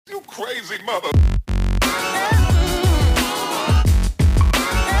crazy mother.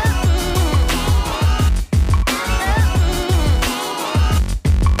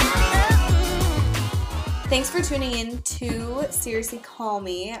 Thanks for tuning in to Seriously Call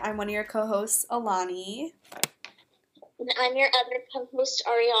Me. I'm one of your co-hosts, Alani. And I'm your other co-host,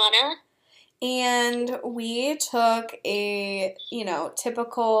 Ariana. And we took a,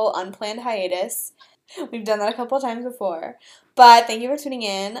 typical unplanned hiatus. We've done that a couple of times before. But thank you for tuning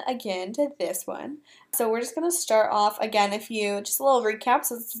in again to this one. So we're just going to start off again, just a little recap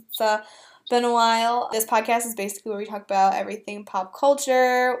since it's been a while. This podcast is basically where we talk about everything pop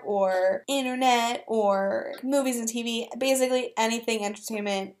culture or internet or movies and TV. Basically anything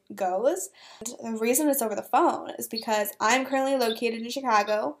entertainment goes. And the reason it's over the phone is because I'm currently located in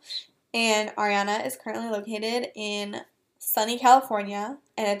Chicago and Ariana is currently located in sunny California,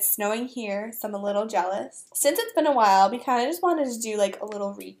 and it's snowing here, so I'm a little jealous. Since it's been a while, we kind of just wanted to do like a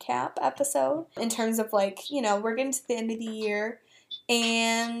little recap episode in terms of we're getting to the end of the year,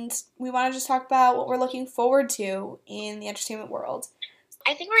 and we want to just talk about what we're looking forward to in the entertainment world.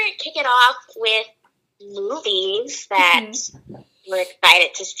 I think we're going to kick it off with movies that we're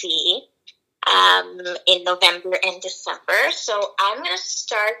excited to see in November and December. So I'm going to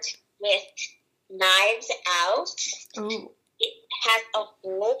start with Knives Out. Ooh. It has a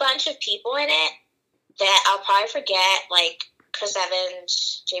whole bunch of people in it that I'll probably forget, like Chris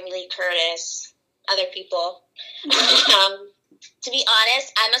Evans, Jamie Lee Curtis, other people. To be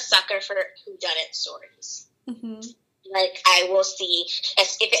honest, I'm a sucker for whodunit stories. Mm-hmm. Like, I will see,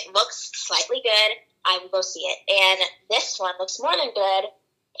 if it looks slightly good, I will go see it. And this one looks more than good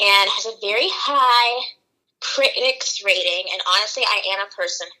and has a very high critics rating, and honestly, I am a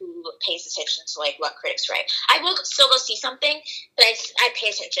person who pays attention to like what critics write. I will still go see something, but I pay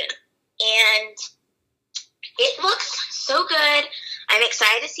attention, and it looks so good. I'm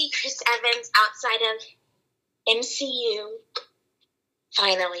excited to see Chris Evans outside of MCU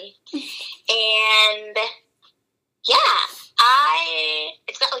finally, and yeah,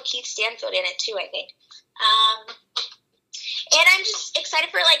 it's got like Keith Stanfield in it too, I think, and I'm just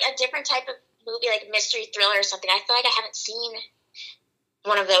excited for like a different type of movie, like mystery thriller or something. I feel like I haven't seen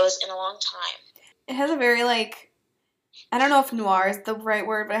one of those in a long time. It has a very I don't know if noir is the right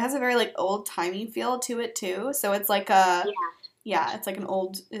word, but it has a very old-timey feel to it too. So it's like it's like an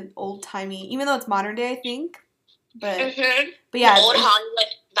old-timey, even though it's modern day, I think. But but yeah, the old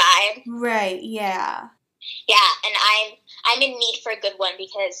Hollywood vibe. Right, yeah. Yeah, and I'm in need for a good one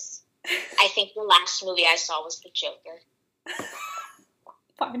because I think the last movie I saw was The Joker.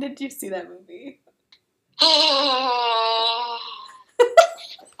 Why did you see that movie? All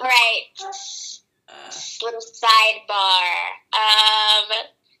right. Little sidebar.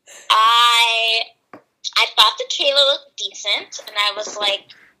 I thought the trailer looked decent, and I was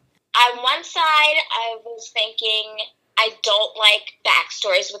like, on one side, I was thinking I don't like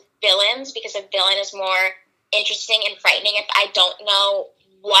backstories with villains because a villain is more interesting and frightening if I don't know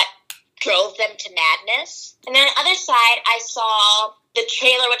what drove them to madness. And then on the other side, I saw the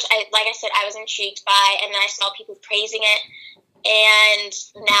trailer, which I was intrigued by, and then I saw people praising it, and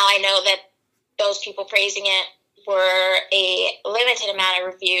now I know that those people praising it were a limited amount of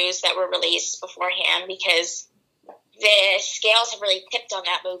reviews that were released beforehand because the scales have really tipped on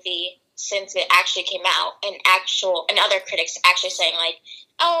that movie since it actually came out, and other critics actually saying like,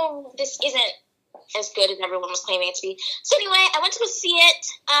 oh, this isn't as good as everyone was claiming it to be. So anyway, I went to go see it.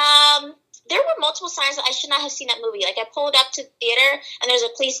 There were multiple signs that I should not have seen that movie. Like, I pulled up to the theater, and there's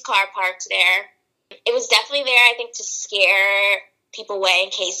a police car parked there. It was definitely there, I think, to scare people away in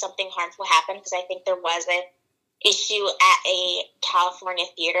case something harmful happened, because I think there was an issue at a California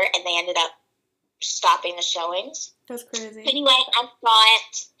theater, and they ended up stopping the showings. That's crazy. Anyway, I saw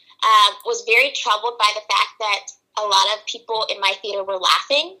it. Was very troubled by the fact that a lot of people in my theater were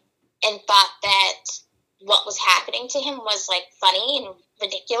laughing and thought that what was happening to him was, like, funny and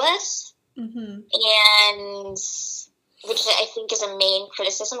ridiculous. Mm-hmm. And which I think is a main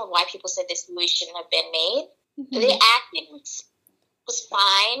criticism of why people said this movie shouldn't have been made. Mm-hmm. The acting was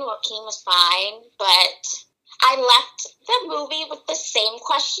fine, Joaquin was fine, but I left the movie with the same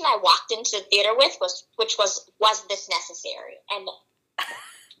question I walked into the theater with, which was this necessary? And I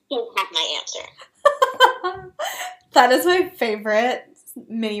don't have my answer. That is my favorite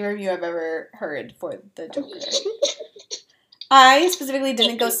mini review I've ever heard for The Joker. I specifically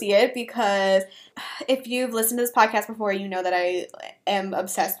didn't go see it because if you've listened to this podcast before, you know that I am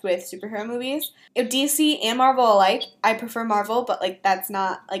obsessed with superhero movies. If DC and Marvel alike, I prefer Marvel, but that's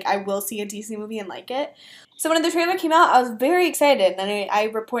not, I will see a DC movie and like it. So when the trailer came out, I was very excited, and I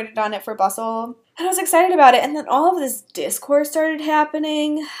reported on it for Bustle, and I was excited about it, and then all of this discourse started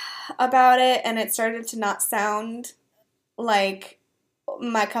happening about it, and it started to not sound like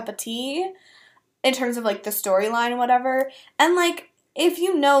my cup of tea in terms of, like, the storyline and whatever. And, like, if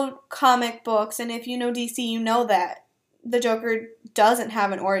you know comic books and if you know DC, you know that the Joker doesn't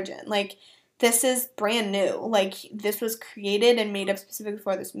have an origin. Like, this is brand new. Like, this was created and made up specifically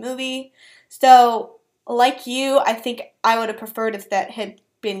for this movie. So, like you, I think I would have preferred if that had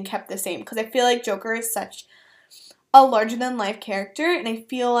been kept the same, because I feel like Joker is such a larger-than-life character, and I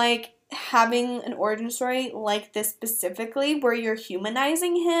feel like having an origin story like this specifically, where you're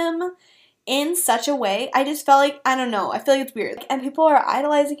humanizing him in such a way, I just felt like, I don't know, I feel like it's weird. And people are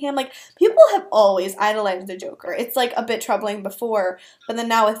idolizing him. Like, people have always idolized the Joker. It's, like, a bit troubling before, but then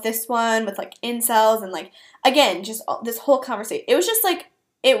now with this one, with, like, incels and, like, again, just this whole conversation, it was just, like,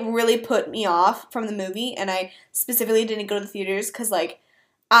 it really put me off from the movie, and I specifically didn't go to the theaters because, like,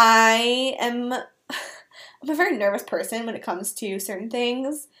 I'm a very nervous person when it comes to certain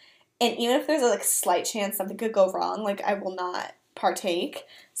things, and even if there's a, like, slight chance something could go wrong, like, I will not partake.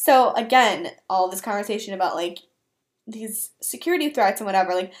 So, again, all this conversation about, like, these security threats and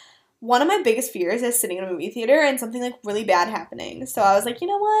whatever, like, one of my biggest fears is sitting in a movie theater and something, like, really bad happening. So I was like, you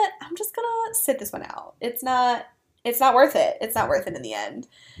know what? I'm just gonna sit this one out. It's not worth it. It's not worth it in the end.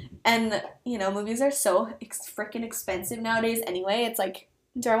 And, you know, movies are so freaking expensive nowadays anyway. It's like,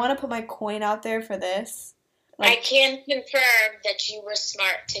 do I want to put my coin out there for this? Like, I can confirm that you were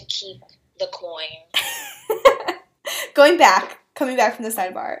smart to keep the coin. Coming back from the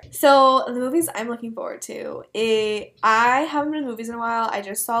sidebar. So, the movies I'm looking forward to, I haven't been to movies in a while. I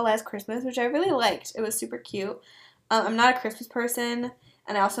just saw Last Christmas, which I really liked. It was super cute. I'm not a Christmas person,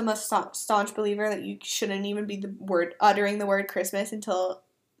 and I also am a staunch believer that you shouldn't even be uttering the word Christmas until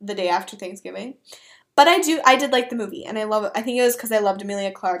the day after Thanksgiving. But I did like the movie, and I love it. I think it was because I loved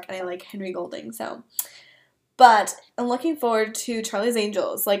Emilia Clarke, and I like Henry Golding, so. But I'm looking forward to Charlie's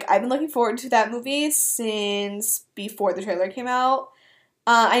Angels. Like, I've been looking forward to that movie since before the trailer came out.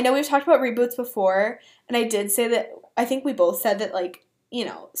 I know we've talked about reboots before, and I did say that, I think we both said that, like, you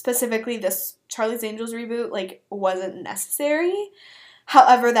know, specifically this Charlie's Angels reboot, like, wasn't necessary.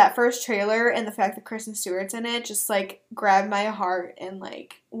 However, that first trailer and the fact that Kristen Stewart's in it just, like, grabbed my heart and,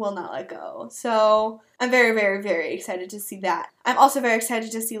 like, will not let go. So, I'm very, very, very excited to see that. I'm also very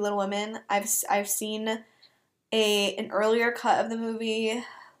excited to see Little Women. I've seen an earlier cut of the movie,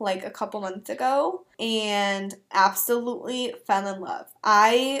 like, a couple months ago, and absolutely fell in love.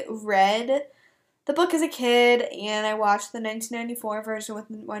 I read the book as a kid, and I watched the 1994 version with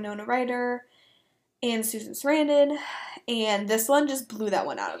Winona Ryder and Susan Sarandon, and this one just blew that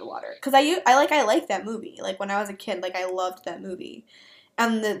one out of the water. Because I like that movie. Like, when I was a kid, like, I loved that movie.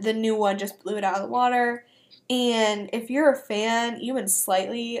 And the new one just blew it out of the water. And if you're a fan, even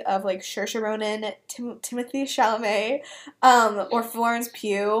slightly, of, like, Saoirse Ronan, Timothée Chalamet, or Florence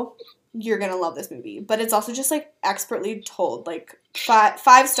Pugh, you're gonna love this movie. But it's also just, like, expertly told. Like,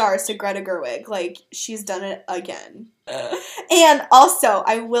 five stars to Greta Gerwig. Like, she's done it again. And also,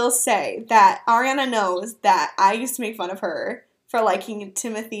 I will say that Ariana knows that I used to make fun of her for liking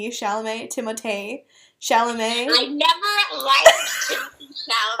Timothée Chalamet. I never liked Timothée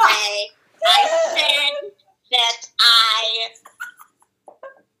Chalamet. I said that I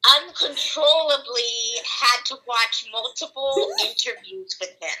uncontrollably had to watch multiple interviews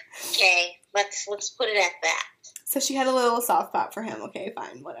with him. Okay, let's put it at that. So she had a little soft spot for him. Okay,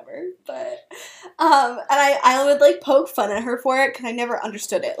 fine, whatever. But, and I would, like, poke fun at her for it because I never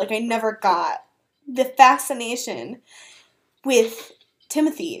understood it. Like, I never got the fascination with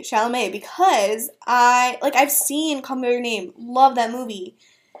Timothée Chalamet because I've seen Call Me By Your Name, love that movie.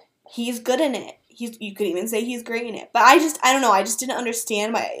 He's good in it. You could even say he's great in it. But I don't know, I just didn't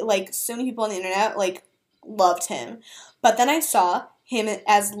understand why, like, so many people on the internet, like, loved him. But then I saw him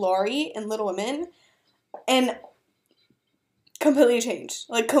as Laurie in Little Women, and completely changed.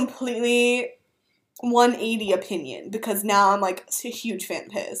 Like, completely 180 opinion, because now I'm, like, a huge fan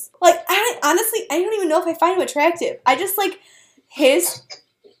of his. Like, I don't even know if I find him attractive. I just, like, his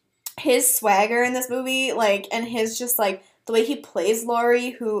swagger in this movie, like, and his just, like, the way he plays Laurie,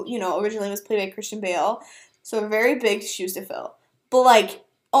 who, you know, originally was played by Christian Bale, so very big shoes to fill. But, like,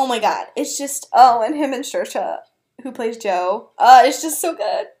 oh my god, it's just, and him and Saoirse, who plays Joe, it's just so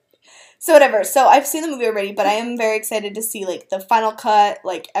good. So whatever, so I've seen the movie already, but I am very excited to see, like, the final cut,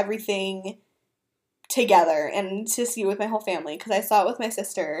 like, everything together, and to see it with my whole family, because I saw it with my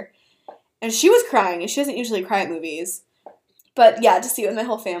sister, and she was crying, and she doesn't usually cry at movies. But yeah, to see it with my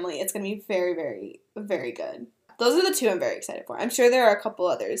whole family, it's going to be very, very, very good. Those are the two I'm very excited for. I'm sure there are a couple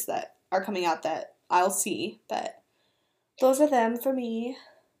others that are coming out that I'll see, but those are them for me.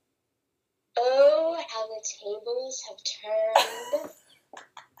 Oh, how the tables have turned.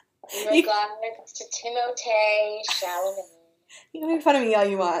 Regards to Timothée Chalamet. You can make fun of me all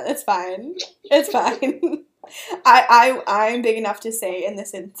you want. It's fine. It's fine. I'm big enough to say in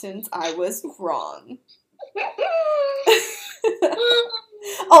this instance I was wrong.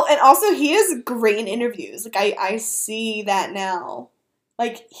 Oh, and also he is great in interviews. Like I see that now.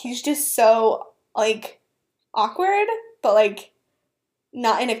 Like he's just so like awkward, but like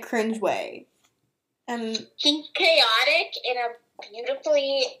not in a cringe way. And he's chaotic in a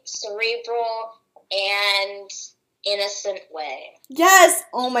beautifully cerebral and innocent way. Yes!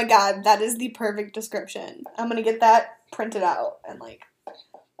 Oh my god, that is the perfect description. I'm gonna get that printed out and like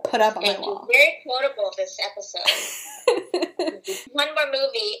put up on my wall. Very quotable this episode. One more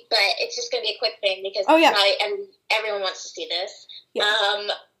movie, but it's just gonna be a quick thing because probably everyone wants to see this. Yeah.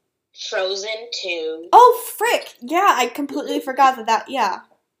 Frozen 2. Oh frick! Yeah, I completely forgot that. Yeah.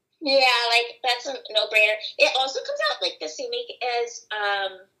 Yeah, like that's a no-brainer. It also comes out like the same week as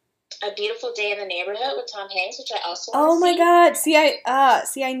A Beautiful Day in the Neighborhood with Tom Hanks, which I also want to see. Oh my god!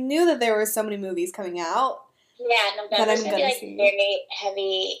 See, I knew that there were so many movies coming out. Yeah, November's gonna be like a very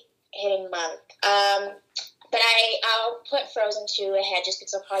heavy hitting month. But I'll put Frozen 2 ahead just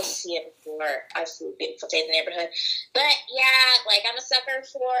because I'll probably see it before I see A Beautiful Day in the Neighborhood. But yeah, like I'm a sucker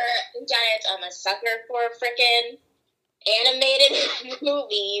for freaking animated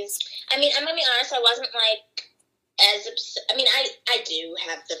movies. I mean, I'm gonna be honest, I wasn't like I do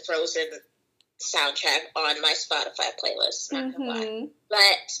have the Frozen soundtrack on my Spotify playlist, not gonna lie.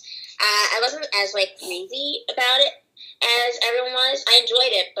 But I wasn't as like crazy about it as everyone was. I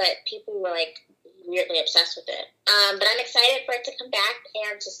enjoyed it, but people were like weirdly obsessed with it. But I'm excited for it to come back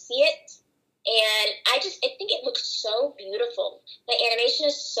and to see it. And I think it looks so beautiful. The animation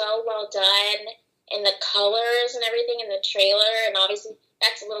is so well done, and the colors and everything in the trailer, and obviously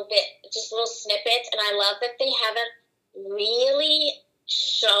that's a little bit, just little snippets. And I love that they haven't really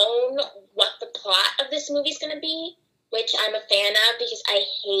shown what the plot of this movie is going to be, which I'm a fan of because I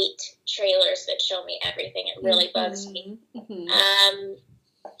hate trailers that show me everything. It really bugs me.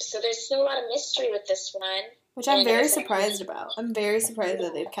 So there's still a lot of mystery with this one. Which I'm very surprised about. I'm very surprised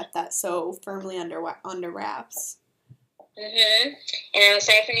that they've kept that so firmly under wraps. And I'm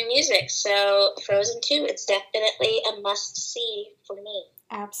excited for new music. So Frozen 2, it's definitely a must-see for me.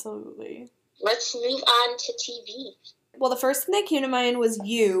 Absolutely. Let's move on to TV. Well, the first thing that came to mind was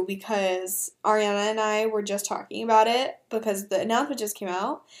You, because Ariana and I were just talking about it, because the announcement just came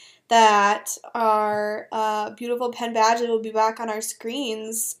out, that our beautiful Penn Badgley will be back on our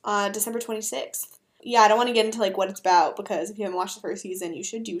screens on December 26th. Yeah, I don't want to get into like what it's about, because if you haven't watched the first season, you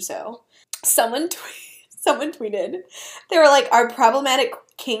should do so. Someone tweeted, they were like, our problematic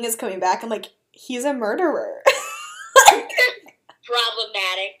king is coming back. I'm like, he's a murderer.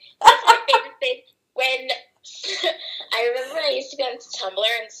 Problematic. That's my favorite thing. When I remember when I used to go into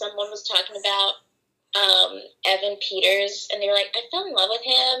Tumblr and someone was talking about Evan Peters, and they were like, I fell in love with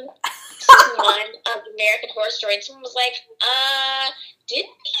him season 1 of American Horror Story, and someone was like,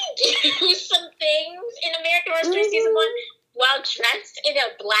 didn't he do some things in American Horror Story season 1 while dressed in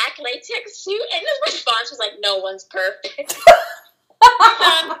a black latex suit? And his response was like, no one's perfect.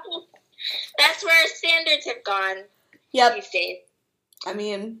 That's where our standards have gone these days. I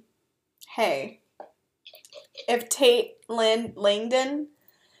mean, hey, if Tate Langdon,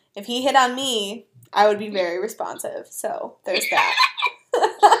 if he hit on me, I would be very responsive. So there's that.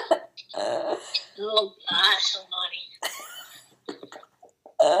 Oh gosh, so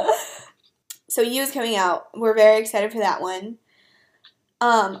naughty. So You is coming out. We're very excited for that one.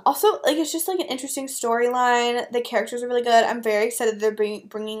 Also, like, it's just like an interesting storyline. The characters are really good. I'm very excited they're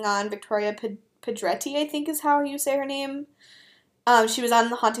bringing on Victoria Pedretti, I think is how you say her name. She was on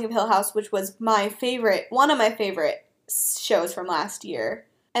The Haunting of Hill House, which was one of my favorite shows from last year.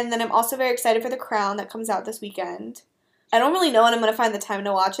 And then I'm also very excited for The Crown that comes out this weekend. I don't really know when I'm going to find the time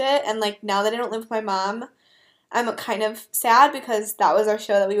to watch it. And, like, now that I don't live with my mom, I'm kind of sad because that was our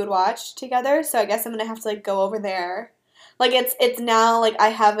show that we would watch together. So I guess I'm going to have to, like, go over there. Like, it's now, like, I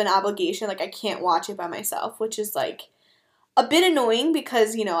have an obligation. Like, I can't watch it by myself, which is, like, a bit annoying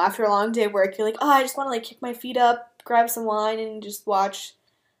because, you know, after a long day of work, you're like, oh, I just want to, like, kick my feet up, grab some wine, and just watch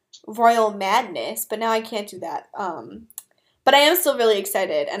Royal Madness. But now I can't do that. But I am still really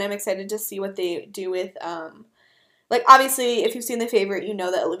excited, and I'm excited to see what they do with, like, obviously, if you've seen The Favourite, you know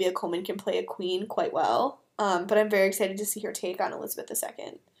that Olivia Colman can play a queen quite well. But I'm very excited to see her take on Elizabeth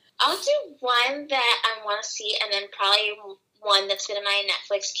II. I'll do one that I want to see, and then probably one that's been in my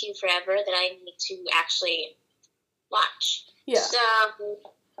Netflix queue forever that I need to actually watch. Yeah. So,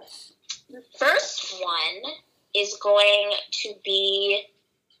 the first one is going to be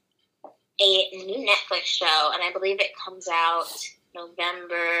a new Netflix show, and I believe it comes out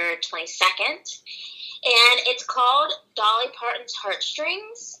November 22nd. And it's called Dolly Parton's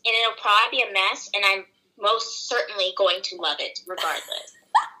Heartstrings, and it'll probably be a mess, and I'm most certainly going to love it regardless.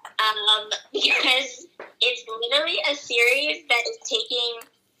 Because it's literally a series that is taking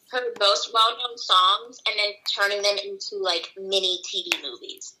her most well-known songs and then turning them into, like, mini TV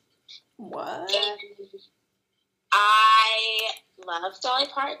movies. What? And I love Dolly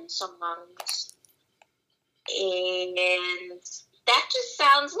Parton songs, and that just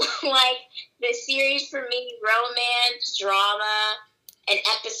sounds like the series for me. Romance, drama, an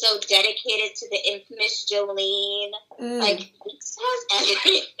episode dedicated to the infamous Jolene. Like, this has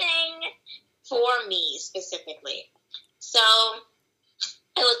everything for me specifically. So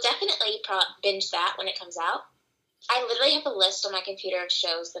I will definitely binge that when it comes out. I literally have a list on my computer of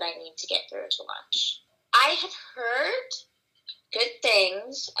shows that I need to get through to watch. I have heard good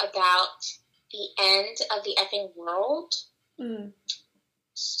things about the end of the effing world.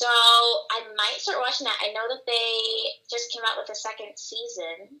 So I might start watching that. I know that they just came out with a second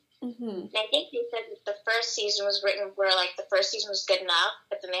season. And I think they said that the first season was written where, like, the first season was good enough,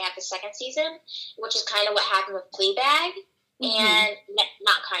 but then they had the second season, which is kind of what happened with Fleabag. And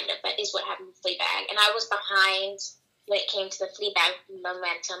not kind of, that is what happened with Fleabag. And I was behind when it came to the Fleabag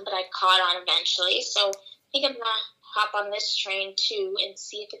momentum, but I caught on eventually. So I think I'm going to hop on this train, too, and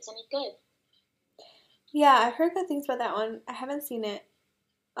see if it's any good. Yeah, I've heard good things about that one. I haven't seen it.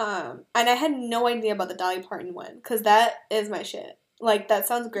 And I had no idea about the Dolly Parton one, because that is my shit. Like, that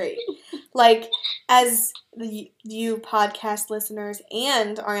sounds great. Like, as you podcast listeners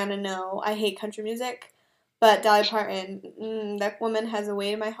and Ariana know, I hate country music, but Dolly Parton, that woman has a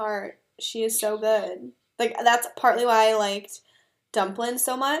way in my heart. She is so good. Like, that's partly why I liked Dumplin'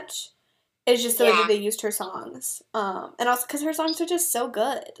 so much. It's just the way that they used her songs. And also because her songs are just so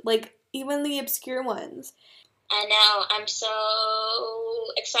good. Like, even the obscure ones. I know. I'm so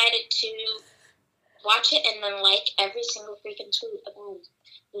excited to watch it and then like every single freaking tweet about it,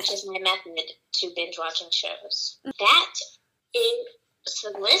 which is my method to binge watching shows. That is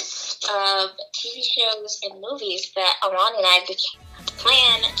the list of TV shows and movies that Alani and I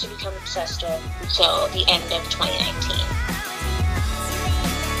plan to become obsessed with until the end of 2019.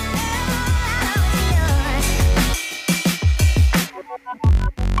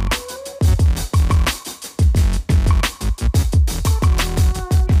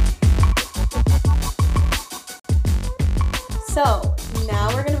 So, now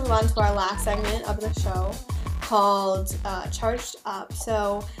we're going to move on to our last segment of the show called Charged Up.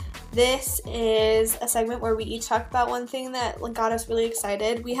 So, this is a segment where we each talk about one thing that got us really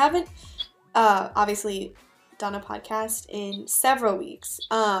excited. We haven't, obviously, done a podcast in several weeks.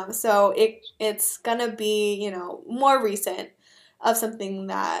 So, it's going to be, more recent of something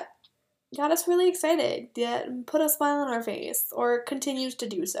that got us really excited, that put a smile on our face, or continues to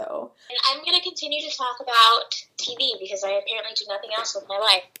do so. And I'm going to continue to talk about TV because I apparently do nothing else with my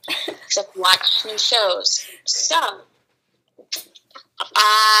life except watch new shows. So,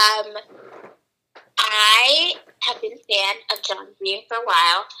 I have been a fan of John Green for a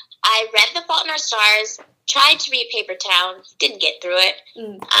while. I read The Fault in Our Stars, tried to read Paper Town, didn't get through it.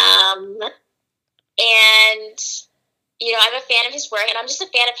 And, I'm a fan of his work, and I'm just a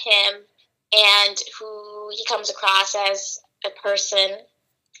fan of him and who he comes across as a person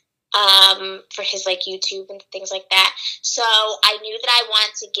for his, YouTube and things like that. So I knew that I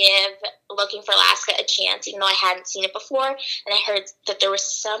wanted to give Looking for Alaska a chance, even though I hadn't seen it before. And I heard that there were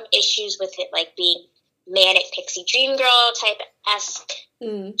some issues with it, like being manic pixie dream girl type-esque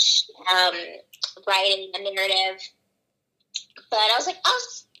writing a narrative. But I was like, I'll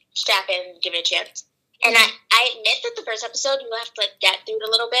strap in and give it a chance. And I admit that the first episode, you have to get through it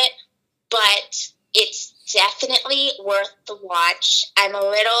a little bit, but it's definitely worth the watch. I'm a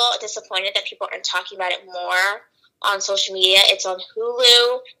little disappointed that people aren't talking about it more on social media. It's on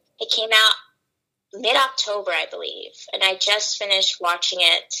Hulu. It came out mid-October, I believe, and I just finished watching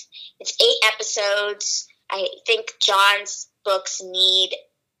it. It's 8 episodes. I think John's books need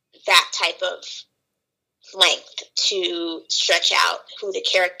that type of length to stretch out who the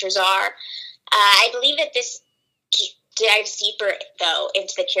characters are. I believe that this dives deeper, though,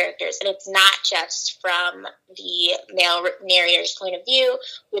 into the characters, and it's not just from the male narrator's point of view,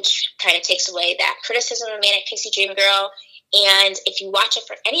 which kind of takes away that criticism of Manic Pixie Dream Girl. And if you watch it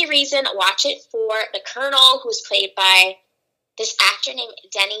for any reason, watch it for the Colonel, who's played by this actor named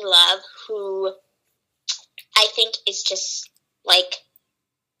Denny Love, who I think is just,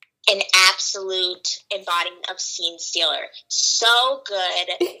 an absolute embodiment of scene stealer. So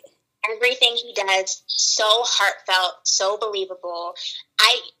good. Everything he does, so heartfelt, so believable.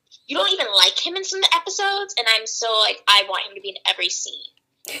 you don't even like him in some of the episodes, and I'm so, like, I want him to be in every scene.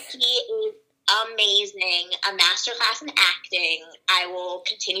 He is amazing, a masterclass in acting. I will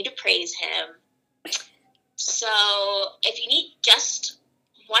continue to praise him. So, if you need just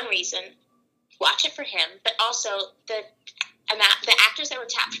one reason, watch it for him, but also the actors that were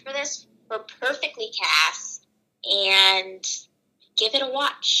tapped for this were perfectly cast, and give it a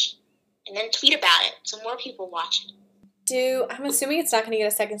watch, and then tweet about it so more people watch it. I'm assuming it's not going to get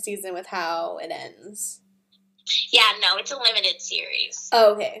a second season with how it ends. Yeah, no, it's a limited series.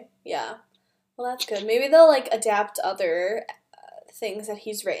 Oh, okay. Yeah. Well, that's good. Maybe they'll, like, adapt other things that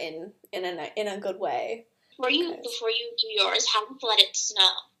he's written in a good way. Before you do yours, how to Let It Snow?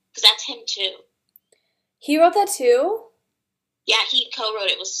 Because that's him, too. He wrote that, too? Yeah, he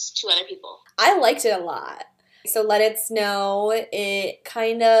co-wrote it with 2 other people. I liked it a lot. So Let It Snow,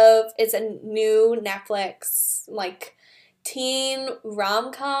 it's a new Netflix, like, teen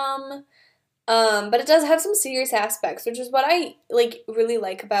rom-com, but it does have some serious aspects, which is what I, like, really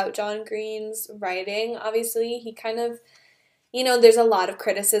like about John Green's writing. Obviously, he kind of, there's a lot of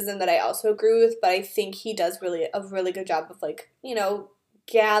criticism that I also agree with, but I think he does a really good job of, like,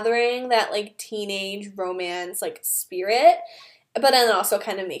 gathering that, like, teenage romance, like, spirit, but then also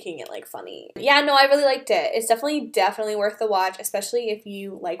kind of making it, like, funny. Yeah, no, I really liked it. It's definitely worth the watch, especially if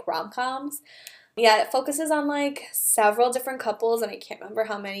you like rom-coms. Yeah, it focuses on, like, several different couples, and I can't remember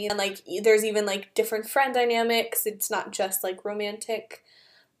how many. And, like, there's even, like, different friend dynamics. It's not just, like, romantic,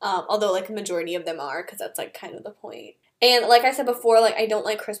 although, like, a majority of them are, because that's, like, kind of the point. And, like I said before, like, I don't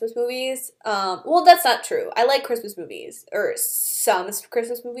like Christmas movies. Well, that's not true. I like Christmas movies, or some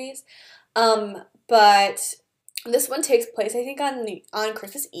Christmas movies. But this one takes place, I think, on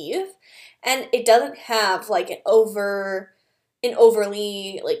Christmas Eve, and it doesn't have, like, an overly,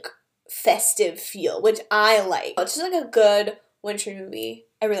 like, festive feel, which I like. It's just, like, a good winter movie.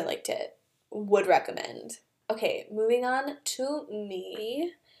 I really liked it. Would recommend. Okay, moving on to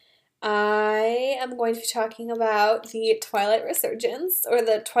me. I am going to be talking about the Twilight Resurgence, or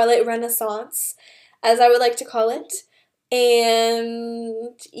the Twilight Renaissance, as I would like to call it.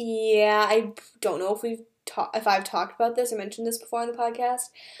 And yeah, I don't know if I've talked about this or mentioned this before on the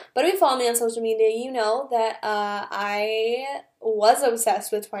podcast, but if you follow me on social media, you know that I was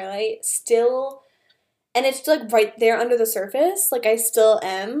obsessed with Twilight still, and it's, like, right there under the surface. Like, I still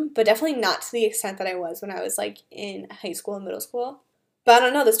am, but definitely not to the extent that I was when I was, like, in high school and middle school. But I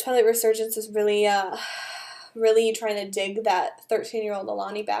don't know, this Twilight Resurgence is really, really trying to dig that 13-year-old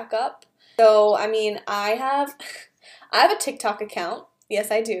Alani back up. So, I mean, I have a TikTok account.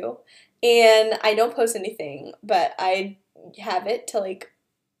 Yes, I do. And I don't post anything, but I have it to, like,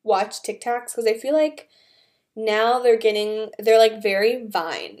 watch TikToks, because I feel like now they're like, very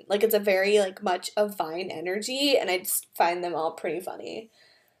Vine. Like, it's a very, like, much of Vine energy, and I just find them all pretty funny.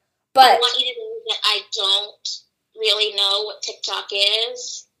 But I want you to know that I don't really know what TikTok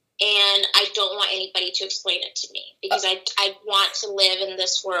is, and I don't want anybody to explain it to me, because I want to live in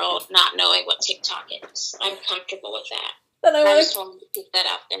this world not knowing what TikTok is. I'm comfortable with that. Then I just wanted to keep that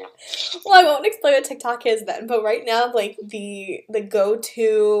out there. Well, I won't explain what TikTok is then, but right now, like, the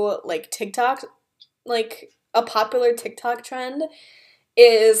go-to, like, TikTok, like, a popular TikTok trend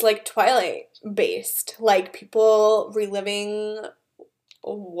is, like, Twilight-based. Like, people reliving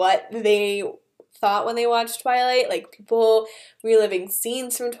what they thought when they watched Twilight, like, people reliving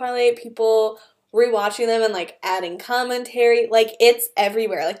scenes from Twilight, people rewatching them and, like, adding commentary. Like, it's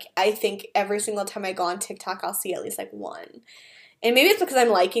everywhere. Like, I think every single time I go on TikTok, I'll see at least, like, one. And maybe it's because I'm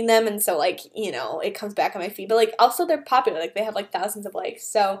liking them, and so, like, it comes back on my feed. But, like, also they're popular. Like, they have, like, thousands of likes.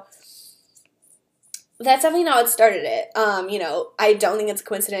 So that's definitely not what started it. I don't think it's a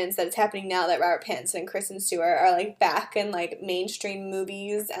coincidence that it's happening now that Robert Pattinson and Kristen Stewart are, like, back in, like, mainstream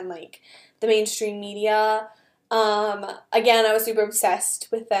movies and, like, the mainstream media. Again, I was super obsessed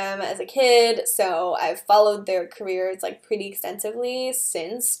with them as a kid, so I've followed their careers, like, pretty extensively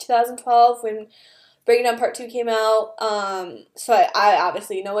since 2012 when Breaking Down Part 2 came out. So I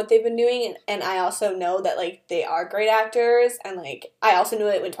obviously know what they've been doing, and I also know that, like, they are great actors, and, like, I also knew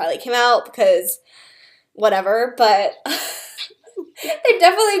it when Twilight came out, because whatever, but they've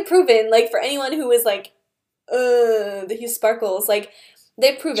definitely proven, like, for anyone who was like, the Hugh Sparkles, like,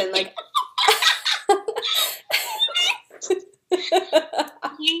 they've proven, like,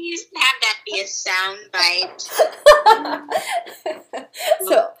 You used to have that be a sound bite.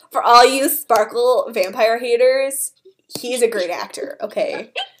 So, for all you Sparkle vampire haters, he's a great actor,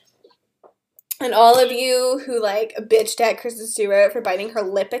 okay? And all of you who, like, bitched at Kristen Stewart for biting her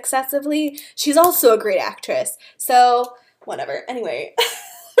lip excessively, she's also a great actress. So, whatever. Anyway,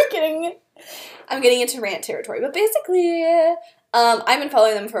 I'm getting into rant territory. But basically, I've been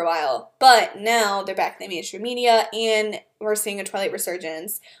following them for a while, but now they're back in the mainstream media, and we're seeing a Twilight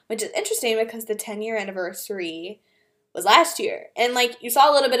resurgence, which is interesting because the 10-year anniversary was last year. And, like, you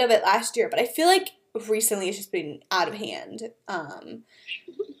saw a little bit of it last year, but I feel like recently it's just been out of hand.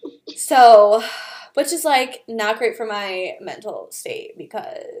 So, which is, like, not great for my mental state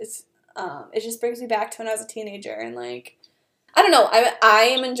because it just brings me back to when I was a teenager and, like, I don't know.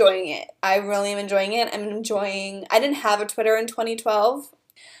 I am enjoying it. I really am enjoying it. I didn't have a Twitter in 2012.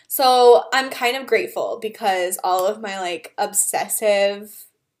 So I'm kind of grateful because all of my, like, obsessive,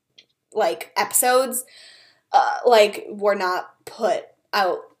 like, episodes, like, were not put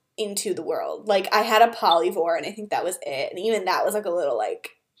out into the world. Like, I had a Polyvore, and I think that was it. And even that was, like, a little,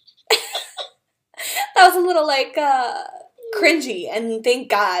 like, that was a little, like, cringy. And thank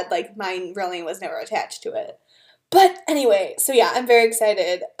God, like, mine really was never attached to it. But anyway, so yeah, I'm very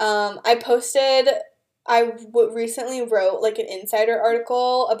excited. I recently wrote, like, an insider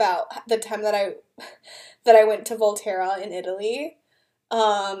article about the time that I went to Volterra in Italy.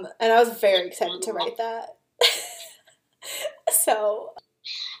 And I was very excited to write that. So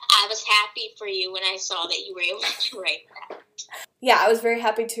I was happy for you when I saw that you were able to write that. yeah, I was very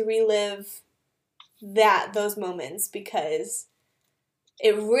happy to relive those moments because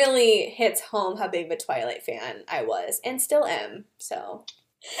it really hits home how big of a Twilight fan I was and still am. So,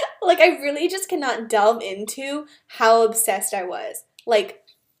 like, I really just cannot delve into how obsessed I was. Like,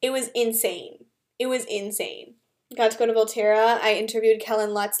 it was insane. It was insane. Got to go to Volterra. I interviewed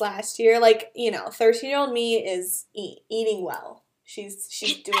Kellen Lutz last year. Like, 13-year-old me is eating well. She's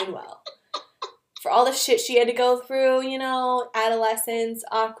doing well. For all the shit she had to go through, adolescence,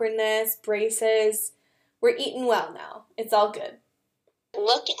 awkwardness, braces, we're eating well now. It's all good.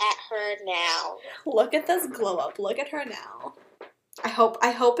 Look at her now. Look at this glow up. Look at her now. I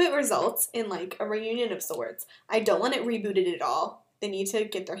hope it results in, like, a reunion of sorts. I don't want it rebooted at all. They need to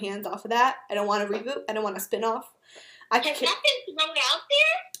get their hands off of that. I don't want a reboot. I don't want a spin-off. Has that been thrown out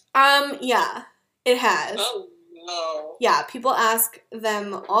there? Yeah, it has. Oh, no. Yeah, people ask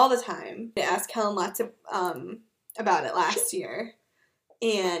them all the time. They asked Helen Lutz about it last year.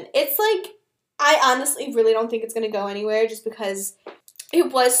 And it's like, I honestly really don't think it's going to go anywhere just because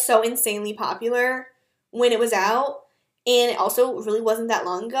it was so insanely popular when it was out. And it also really wasn't that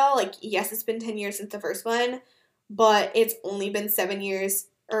long ago. Like, yes, it's been 10 years since the first one, but it's only been 7 years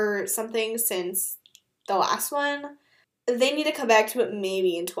or something since the last one. They need to come back to it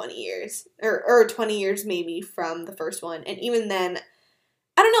maybe in 20 years. Or 20 years maybe from the first one. And even then,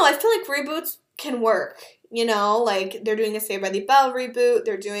 I don't know, I feel like reboots can work. Like, they're doing a Saved by the Bell reboot.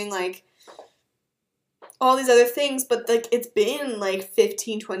 They're doing, like, all these other things. But, like, it's been, like,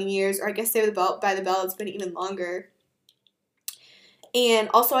 15, 20 years. Or I guess Saved by the Bell, it's been even longer. And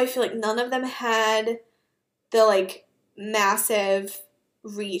also, I feel like none of them had the, like, massive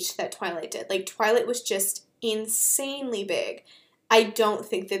reach that Twilight did. Like, Twilight was just insanely big. I don't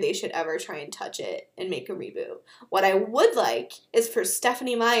think that they should ever try and touch it and make a reboot. What I would like is for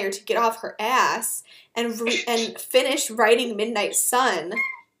Stephenie Meyer to get off her ass and finish writing Midnight Sun.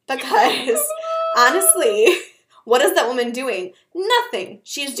 Because, honestly, what is that woman doing? Nothing.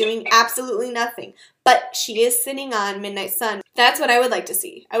 She's doing absolutely nothing. But she is sitting on Midnight Sun. That's what I would like to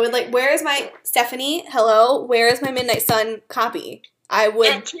see. I would like, where is my, Stephenie, hello, where is my Midnight Sun copy? I would.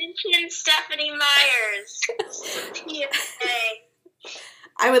 Attention, Stephenie Meyers. PSA.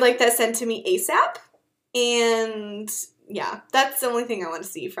 I would like that sent to me ASAP. And yeah, that's the only thing I want to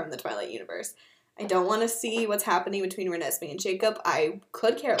see from the Twilight universe. I don't want to see what's happening between Renesmee and Jacob. I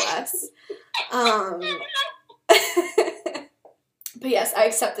could care less. But yes, I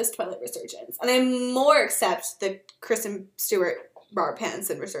accept this Twilight resurgence. And I more accept the Kristen Stewart, Robert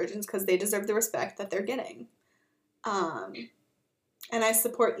Pattinson resurgence because they deserve the respect that they're getting. And I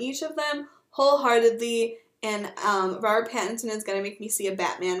support each of them wholeheartedly. And Robert Pattinson is going to make me see a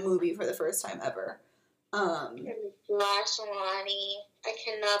Batman movie for the first time ever. Gosh, Lonnie, I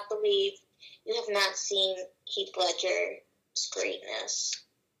cannot believe you have not seen Heath Ledger's greatness.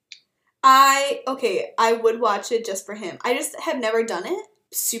 I would watch it just for him. I just have never done it.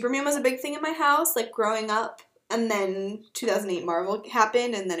 Superman was a big thing in my house, like, growing up. And then 2008 Marvel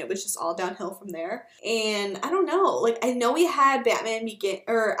happened, and then it was just all downhill from there. And I don't know. Like, I know we had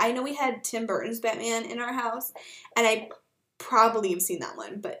I know we had Tim Burton's Batman in our house. And I probably have seen that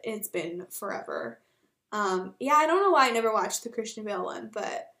one, but it's been forever. Yeah, I don't know why I never watched the Christian Bale one,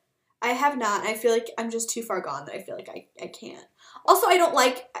 but I have not. I feel like I'm just too far gone that I feel like I can't. Also, I don't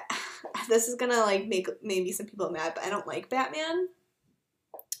like, this is gonna, like, make maybe some people mad, but I don't like Batman.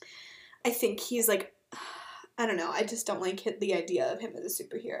 I think he's, like, I don't know, I just don't like the idea of him as a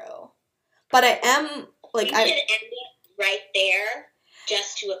superhero. But I am, like, You should end it right there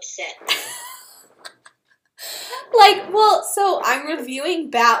just to upset me. Like, well, so I'm reviewing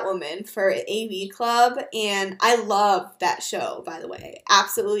Batwoman for AV Club, and I love that show, by the way.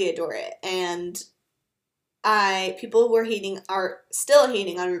 Absolutely adore it. And people are still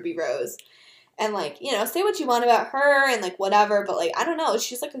hating on Ruby Rose. And, like, you know, say what you want about her and, like, whatever, but, like, I don't know.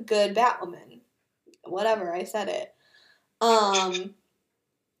 She's, like, a good Batwoman. Whatever, I said it. And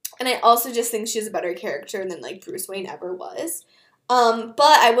I also just think she's a better character than, like, Bruce Wayne ever was. But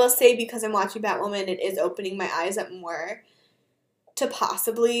I will say, because I'm watching Batwoman, it is opening my eyes up more to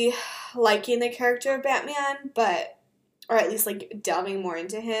possibly liking the character of Batman, or at least, like, delving more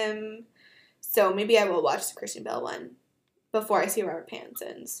into him. So maybe I will watch the Christian Bale one before I see Robert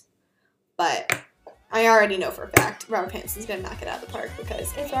Pattinson's. But I already know for a fact Robert Pattinson's going to knock it out of the park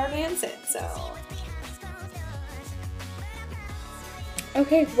because it's Robert Pattinson, so.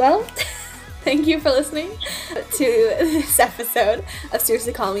 Okay, well, thank you for listening to this episode of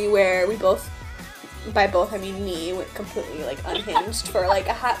Seriously Call Me, where we both, by both I mean me, went completely, like, unhinged for, like,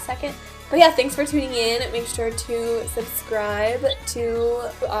 a hot second. But yeah, thanks for tuning in. Make sure to subscribe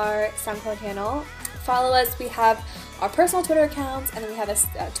to our SoundCloud channel. Follow us. We have our personal Twitter accounts, and then we have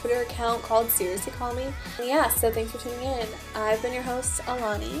a Twitter account called Seriously Call Me. And yeah, so thanks for tuning in. I've been your host,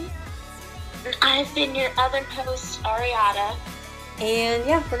 Alani. And I've been your other host, Ariana. And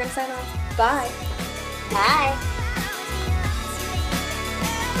yeah, we're going to sign off. Bye. Bye.